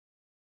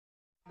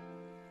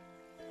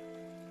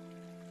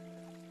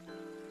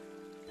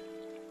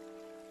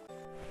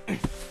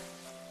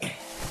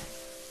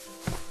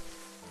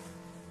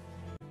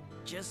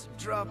Just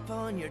drop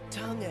on your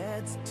tongue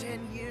adds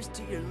 10 years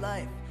to your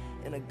life,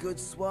 and a good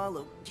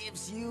swallow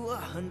gives you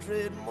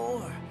 100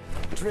 more.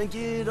 Drink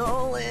it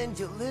all and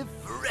you'll live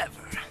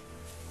forever.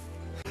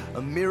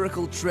 A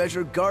miracle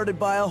treasure guarded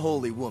by a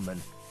holy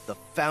woman, the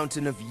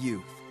fountain of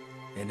youth.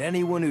 And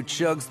anyone who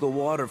chugs the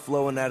water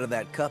flowing out of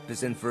that cup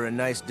is in for a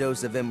nice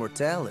dose of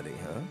immortality,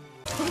 huh?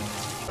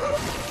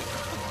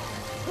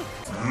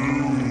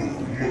 You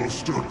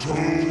must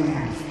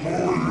atone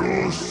for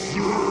your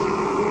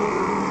sins!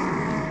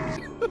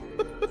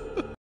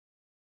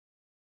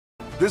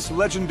 This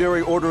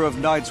legendary order of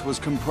knights was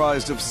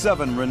comprised of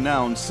 7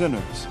 renowned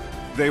sinners.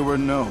 They were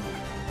known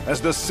as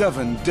the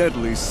 7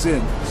 deadly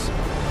sins.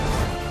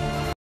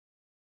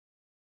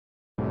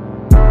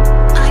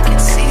 I can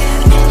see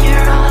it in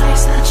your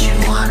eyes that you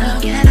wanna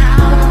get out.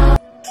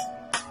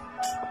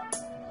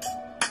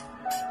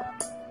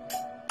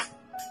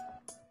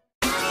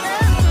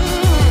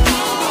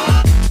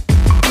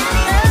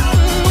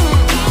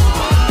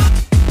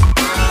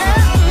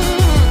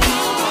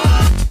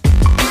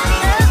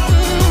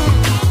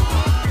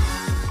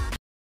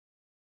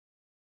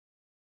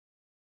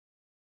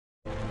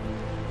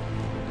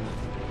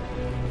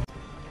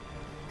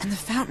 And the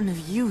Fountain of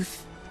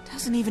Youth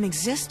doesn't even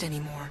exist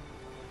anymore.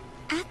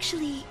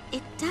 Actually,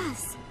 it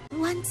does.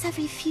 Once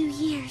every few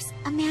years,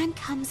 a man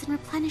comes and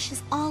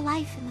replenishes all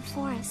life in the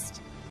forest.